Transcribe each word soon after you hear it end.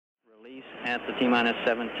at the T-minus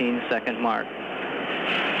 17 second mark.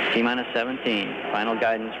 T-minus 17. Final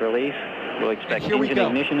guidance release. We'll expect engine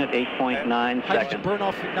ignition at 8.9 seconds. Burn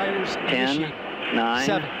off igniters. 10, 9,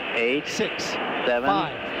 7, 8, 6, 7.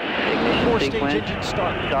 5. Ignition sequence engine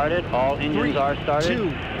started. All engines 3, are started. 2,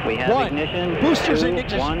 we have 1. ignition. Boosters 2,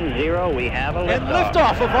 ignition. 1, 0. We have a liftoff. And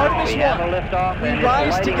liftoff of Artemis 1. We have a liftoff. We and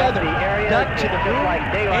rise it's together. The area. Back to the just moon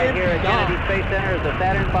like daylight and here at beyond. Kennedy Space Center as the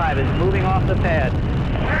Saturn V is moving off the pad.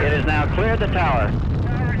 It has now cleared the tower.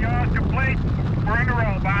 Complete. We're in a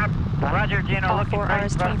roll, Bob. Roger, Gino. All 4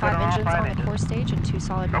 RS-25 engines on the core stage and 2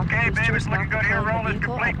 solid rocket boosters now propelling the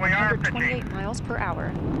vehicle at 128 miles per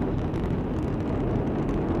hour.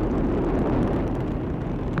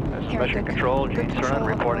 Mission Control, Gene Cernan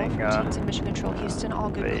reporting Mission Control Houston, all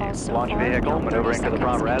good calls so launch far. vehicle maneuvering to the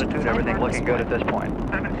proper attitude, everything looking good at this point.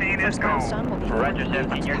 17 is First go. milestone will be Roger,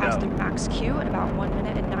 17, you're pass go. through max Q at about 1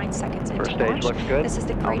 minute and 9 seconds into First stage launch. looks good. This is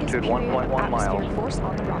the greatest Altitude period of 1.1 miles. atmospheric force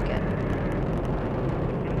on the rocket.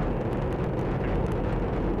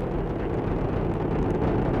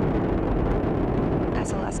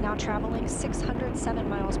 SLS now traveling 607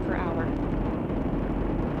 miles per hour.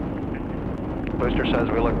 Booster says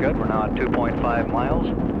we look good. We're now at 2.5 miles.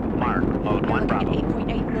 Mark, mode 1 Bravo. 8.8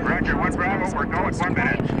 million Roger, 1 Bravo, we're going 1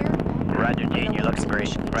 minute. Roger, Gene, you're looking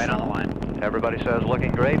great. Right on the line. Everybody says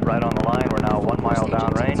looking great. Right on the line. We're now 1 mile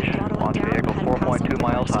downrange. Launch vehicle 4.2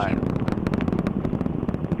 miles high.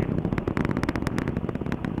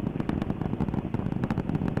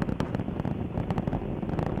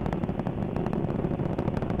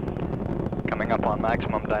 Coming up on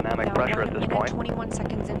maximum dynamic pressure at this point. 21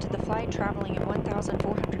 seconds into the flight, traveling at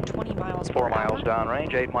 1,420 miles per 4 hour. miles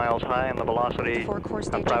downrange, 8 miles high, and the velocity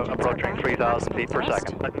approaching 3,000 feet per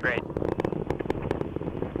second. Looking great.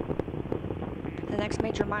 The next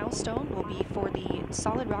major milestone will be for the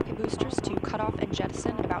solid rocket boosters to cut off and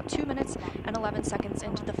jettison about 2 minutes and 11 seconds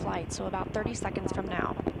into the flight, so about 30 seconds from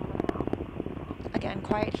now. Again,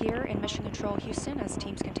 quiet here in Mission Control Houston as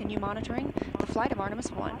teams continue monitoring the flight of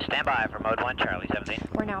Artemis 1. Stand by for mode 1 Charlie, 17.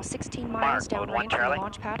 We're now 16 miles downrange from the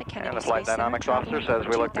launch pad at Kennedy And the flight Space Center, dynamics officer says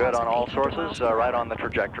we look good on all sources, right on the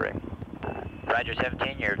trajectory. Roger,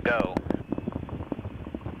 17, you're go.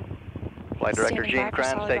 Flight Director Gene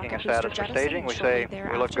Kranz taking a status for staging. We say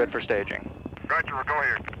we look good for staging. Roger, we'll go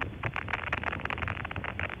here.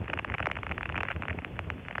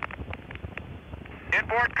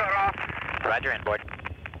 Inboard cutoff. Roger, inboard.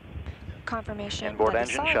 Confirmation Inboard that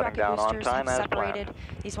the engine solid shutting rocket down on boosters time have as planned. separated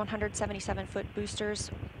these 177-foot boosters.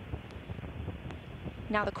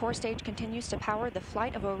 Now the core stage continues to power the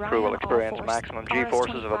flight of Orion. Crew will experience maximum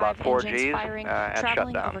G-forces of about 4 Gs firing, and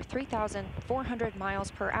traveling shutdown. over 3,400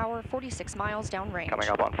 miles per hour, 46 miles downrange. Coming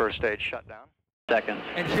up on first stage shutdown. Seconds.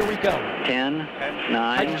 And here we go. 10, 9,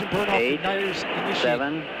 Hydrogen burn off 8, igniters initiate.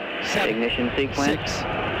 7. Ignition sequence 6,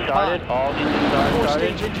 started. 5. All engines are Core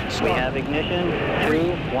started. stage engine We start. have ignition. 3,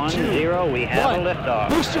 2, 1, 2, 0. We have 1. a liftoff.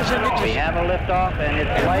 Boosters in ignition. We have a liftoff, and it's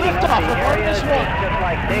And lighting up liftoff the of area. Artemis It's 1. just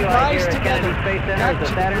like daylight Rise here at Kennedy together. Space Center Back as the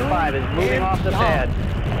to the Saturn moon V is moving and off the beyond.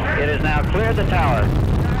 pad. It has now cleared the tower.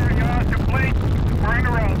 Complete. We're in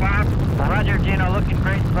a roll, Bob. Roger, Gino, looking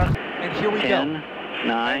great. And here we 10, go.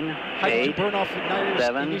 9, Hydrogen 8, burn off igniters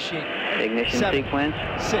 7. initiate. Ignition 7, sequence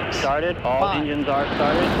 6, started. All 5. engines are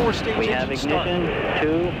started. Core stage We have engine ignition. start.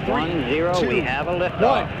 2, 1, 0. 2, We have a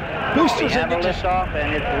liftoff. 1. Boosters We have in a ignition. liftoff,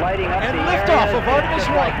 and it's lighting up And the liftoff area. of Artemis It's just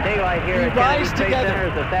 1. like daylight here We at Kennedy rise Space together. Center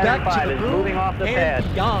as the Back Saturn to V the is moon moving off the and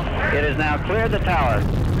pad. beyond. It has now cleared the tower.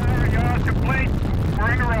 Complete.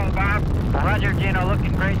 We're in a roll, Bob. Roger, Gino,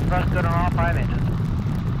 looking great. Thrust good on all 5 engines.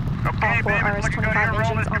 All Okay, 4 baby, looking good RS-25 here. Roll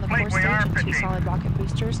engines is on the core complete. We stage are and 2 pitching. solid rocket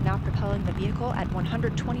boosters now propelling the vehicle at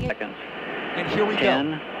 128 Seconds. And here we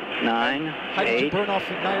 10, go. 9, Hydrogen 8, burn off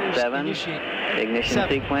igniters 7. initiate. Ignition 7,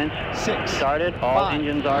 sequence 6, started. All 5.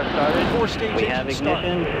 engines are started. Core stage We have engine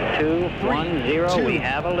ignition. 2, 1, 0. 2, We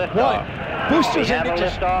have a 1. liftoff. Boosters We in have a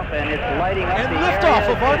ignition. liftoff, and it's lighting up And the liftoff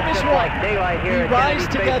area. of Artemis It's just 1. like daylight here We at rise Kennedy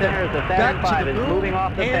Space together. Center as the Back to Saturn the V is moon moving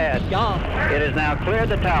off the and pad. beyond. It has now cleared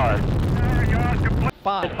the tower.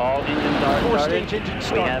 5. All engines are Core started. stage engine We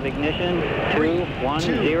start. have ignition. 3, 2, 1,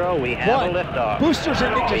 2, 0. We have 1. a liftoff. Boosters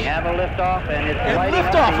in ignition. We have a liftoff, and it's And lighting up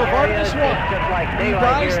liftoff the of area. Artemis It's 1. just like We daylight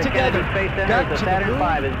rise here at together. Kennedy Space Center Back as the to the Saturn moon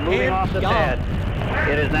V is moving and off the beyond. pad.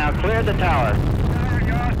 It has now cleared the tower.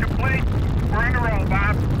 Complete. We're in a roll,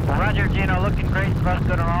 Bob. Roger, Gino, looking great. Thrust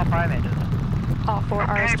good on all 5 engines. All 4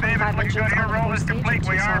 Okay, RS-25 baby, looking engines good here. on the Roll core is stage complete. and 2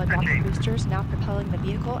 We are solid rocket pitching. boosters now propelling the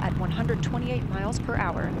vehicle at 128 miles per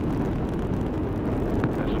hour.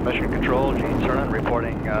 This is Mission Control, Gene Cernan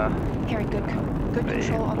reporting Hearing good the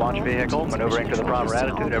control on launch the vehicle maneuvering to the proper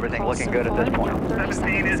attitude, everything looking good at this point.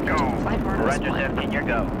 17 is go. Roger, 17, you're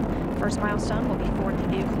go. First milestone will be for the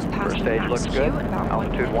vehicle to pass First the stage max looks Q good. at about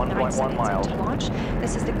Altitude 1 minute and 9 1.1 seconds miles. into launch.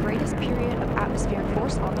 This is the greatest period of atmospheric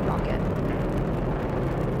force on the rocket.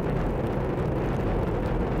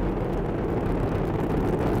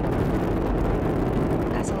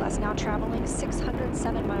 SLS now traveling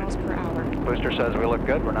 607 miles per hour. Booster says we look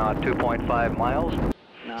good. We're now at 2.5 miles.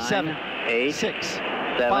 9, 7, 8, 6,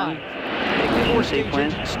 7. 5. Ignition 4-stage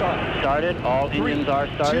sequence engine start. started. All 3, engines are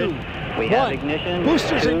started. 2, We have 1. ignition.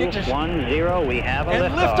 Boosters 2, in ignition. 1, 0. We have a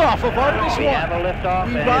And liftoff. liftoff of Artemis 1. We have a liftoff,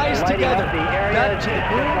 We and rise it's lighting together. up the area. Back It's to the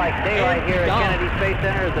just moon like daylight and here beyond. at Kennedy Space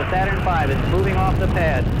Center as the Saturn V is moving off the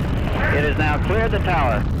pad. It has now cleared the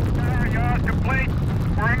tower. Yaws complete.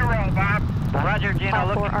 We're in a row, Bob. Roger, Gino.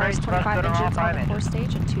 All 4 Looking great. Thrust RS-25 good on all engines 5 on the core engines.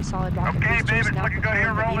 stage and 2 solid rocket Okay, babe, boosters it's now looking good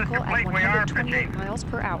here. propelling the Roll is vehicle at complete. We are 128 pitching. miles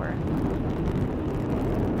per hour.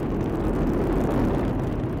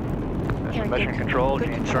 Mission Control, Good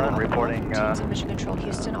Gene control Stern on the reporting teams in Mission Control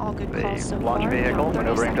Houston, all good calls so the far. launch vehicle, Now 30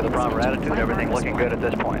 maneuvering to the seconds proper into attitude. flight Everything Artemis looking 1. good at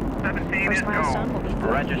this point. 17 First is go. milestone will be for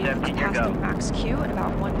Roger, the vehicle to 17, pass go. the max Q at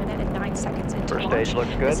about 1 minute and 9 seconds into First launch. stage looks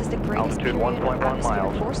good. This is the greatest Altitude period of 1.1 atmospheric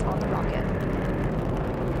miles. force on the rocket.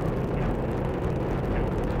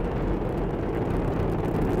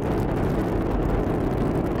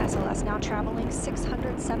 SLS now traveling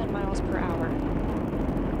 607 miles per hour.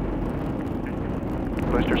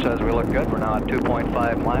 Booster says we look good. We're now at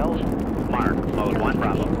 2.5 miles. Mark, mode 1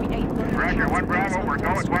 Bravo. 8.8 million Roger, 1 Bravo, we're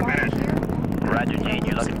going 1 minute. Roger, Gene.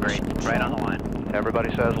 You're looking great. Right on the line.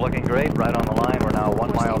 Everybody says looking great. Right on the line. We're now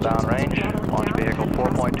 1 mile downrange. Launch vehicle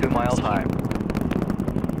 4.2 miles high.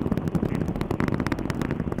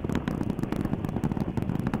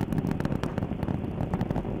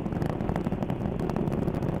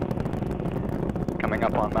 Coming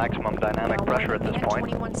up on maximum dynamic Now pressure at 1 this minute, point.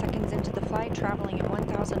 21 seconds into the flight, traveling at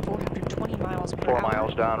 1,420 miles per 4 hour.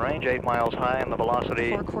 miles downrange, 8 miles high, and the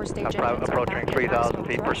velocity 4 core stage engines are approaching back at 3,000 maximum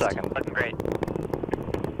feet per thrust. second. Looking great.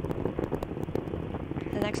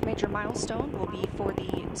 The next major milestone will be for the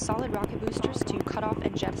solid rocket boosters to cut off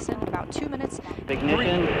and jettison in about 2 minutes.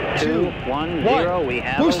 Ignition 3, 2, 2, 1, 1. 0. We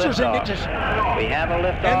have Boosters a in liftoff. ignition. We have a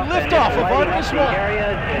liftoff. And it's liftoff of lighting up Artemis the 1. area.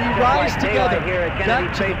 It's We just rise like together. daylight here at Back Kennedy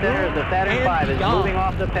to Space the Center as the Saturn and V is beyond. moving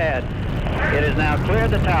off the pad. It has now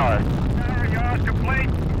cleared the tower. Yaws complete.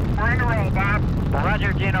 We're in a row, Bob.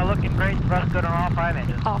 Roger, Gino. Looking great. Thrust good on all 5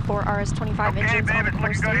 engines. All 4 RS-25 Okay, engines babe, on the it's core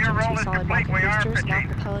looking good stage here. and Roll 2 is solid complete. rocket We are boosters now pitching.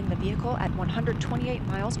 propelling the vehicle at 128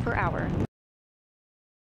 miles per hour.